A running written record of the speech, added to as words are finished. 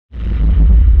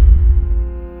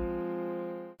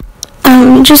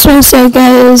Just want to say,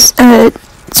 guys,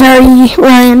 sorry,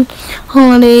 Ryan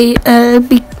Holiday,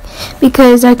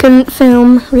 because I couldn't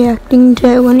film reacting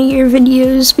to one of your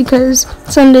videos because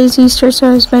Sunday's Easter, so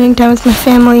I was spending time with my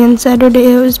family, and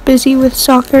Saturday I was busy with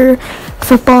soccer,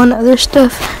 football, and other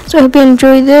stuff. So I hope you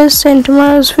enjoy this, and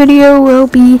tomorrow's video will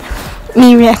be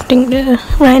me reacting to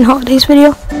Ryan Holiday's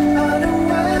video.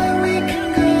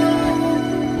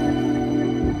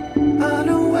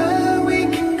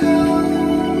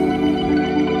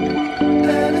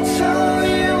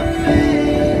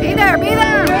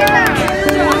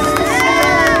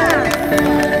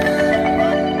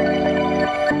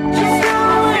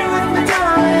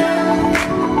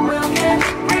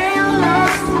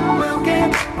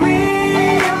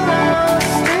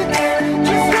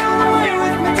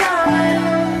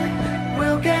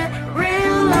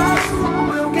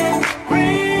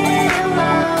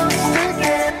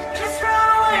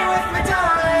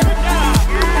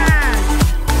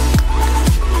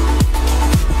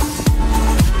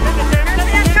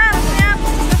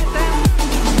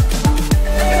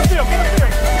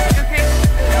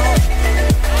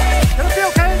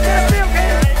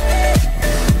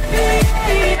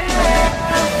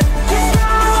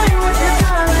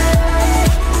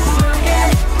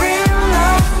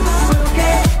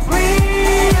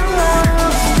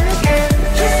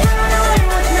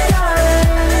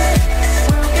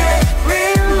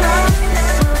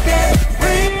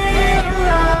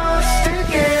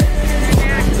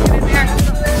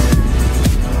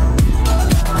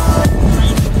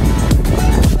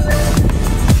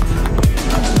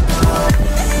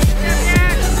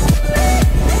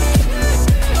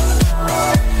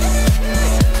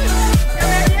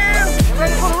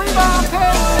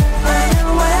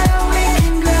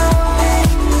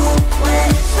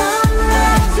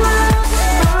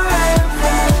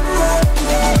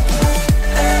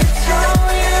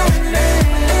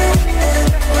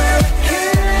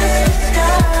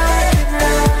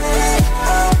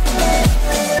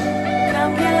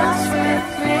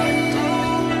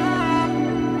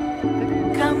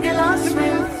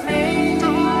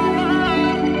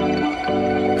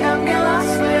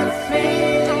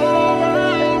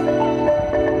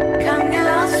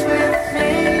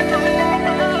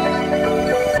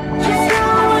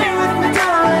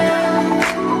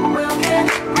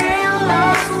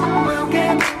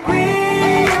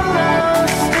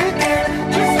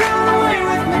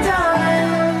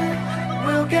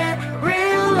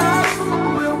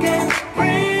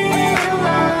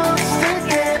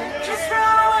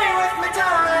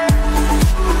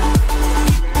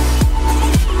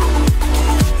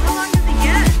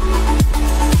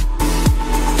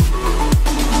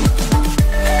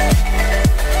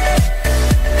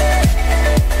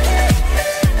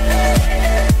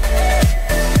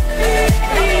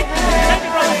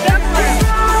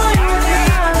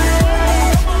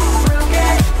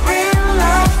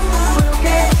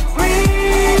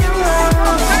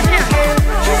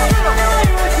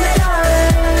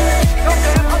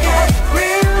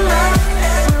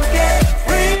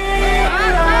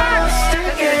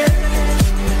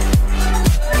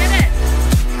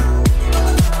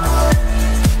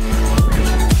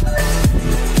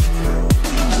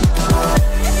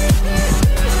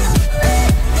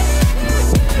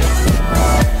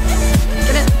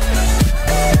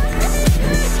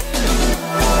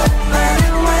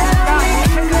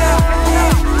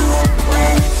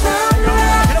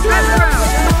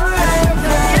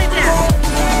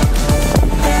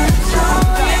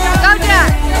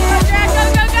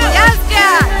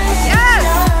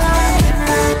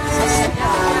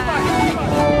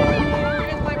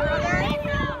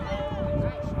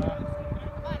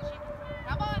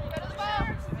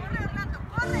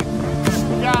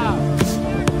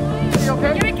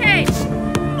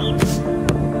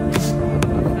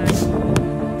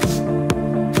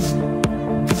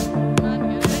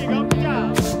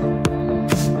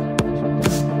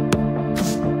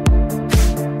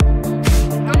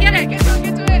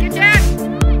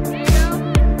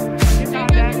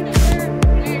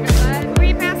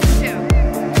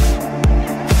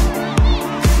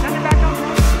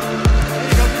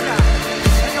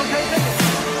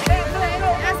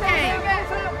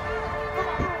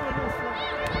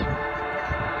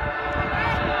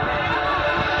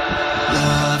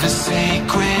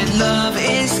 Love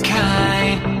is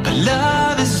kind, but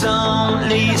love is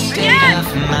only a state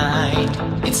of mind.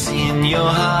 It's in your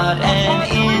heart and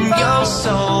in your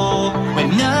soul, when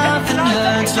nothing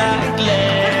hurts like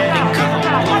letting go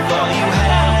of all you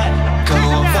had, go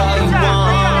of all you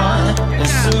want, and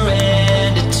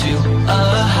surrender to a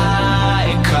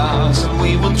higher cause. And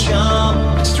we will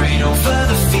jump straight over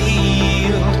the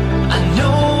field. I know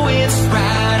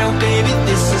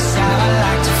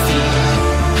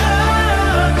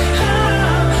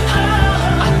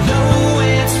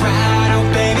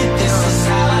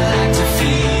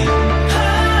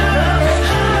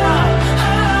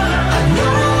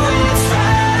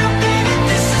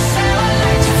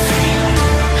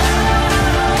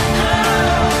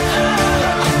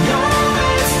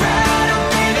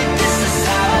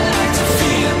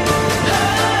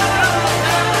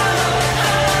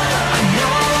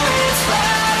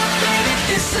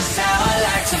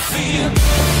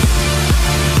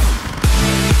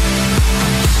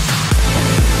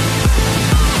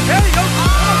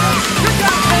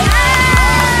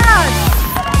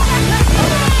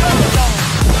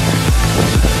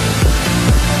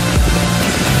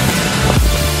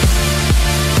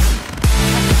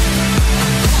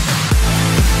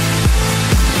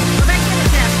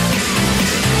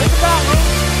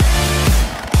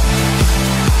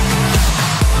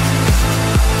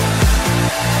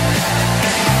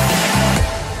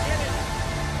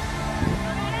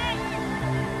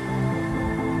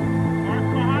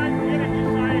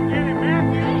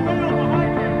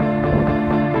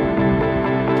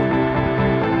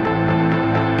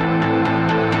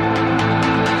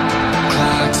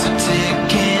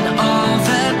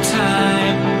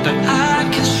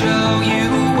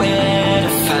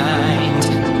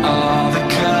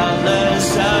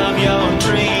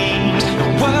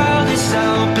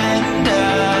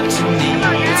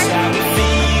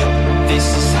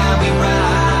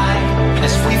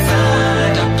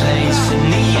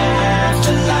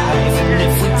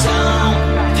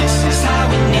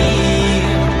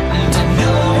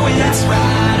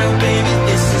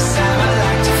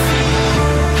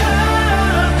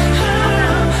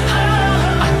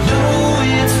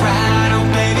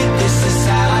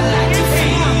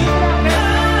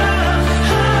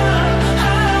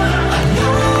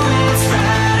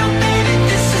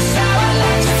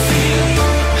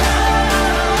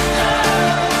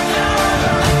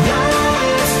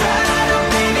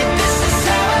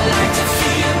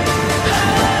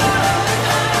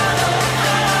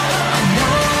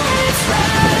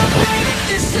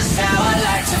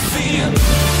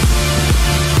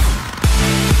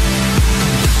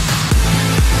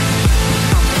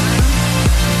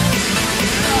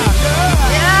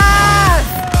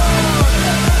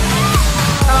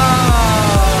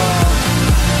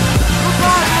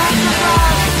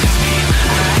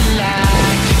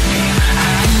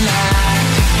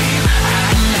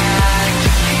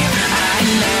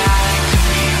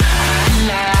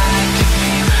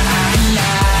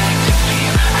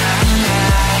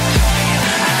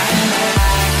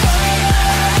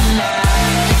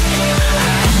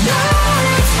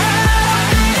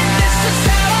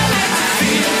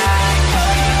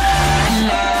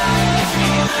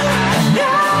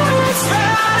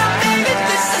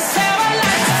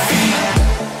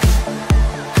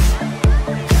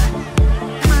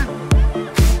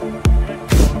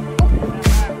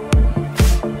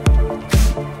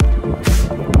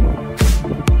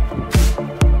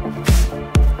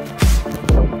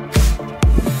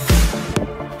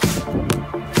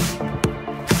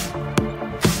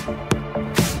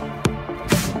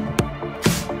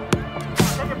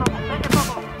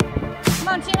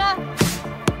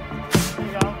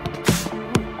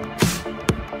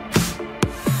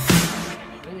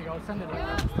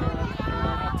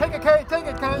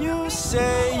You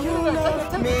say you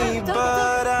love me,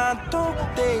 but I don't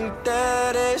think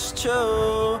that it's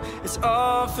true. It's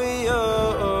all for you,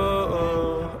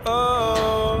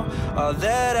 all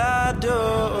that I do.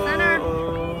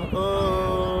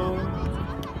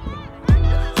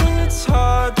 It's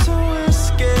hard to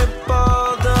escape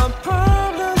all the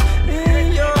problems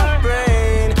in your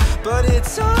brain, but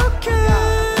it's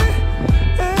okay.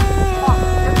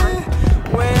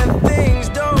 When things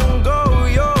don't go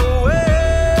your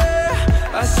way,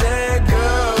 I said,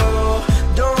 girl,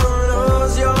 don't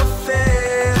lose your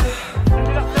faith,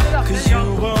 'cause you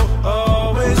won't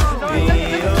always be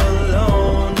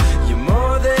alone. You're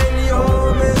more than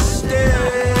your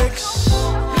mistakes.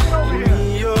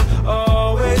 You'll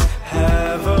always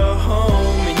have a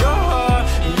home in your heart,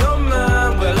 in your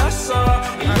mind. Well, I saw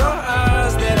in your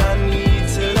eyes that I need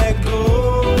to let go.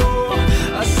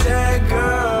 I said,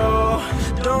 girl,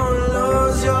 don't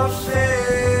lose your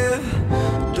faith.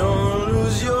 Don't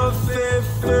lose your faith.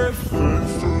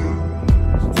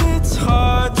 It's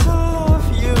hard to love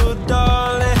you,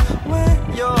 darling, when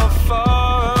you're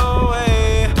far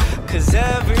away. 'Cause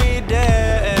every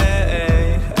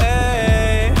day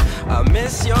I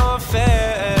miss your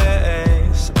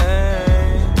face.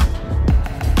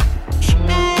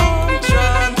 I'm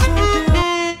trying to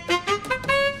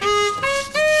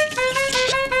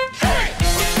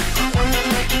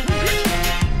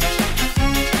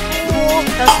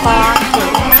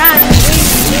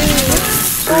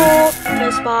Mr.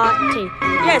 Sparty.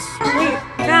 Yes, we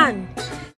can.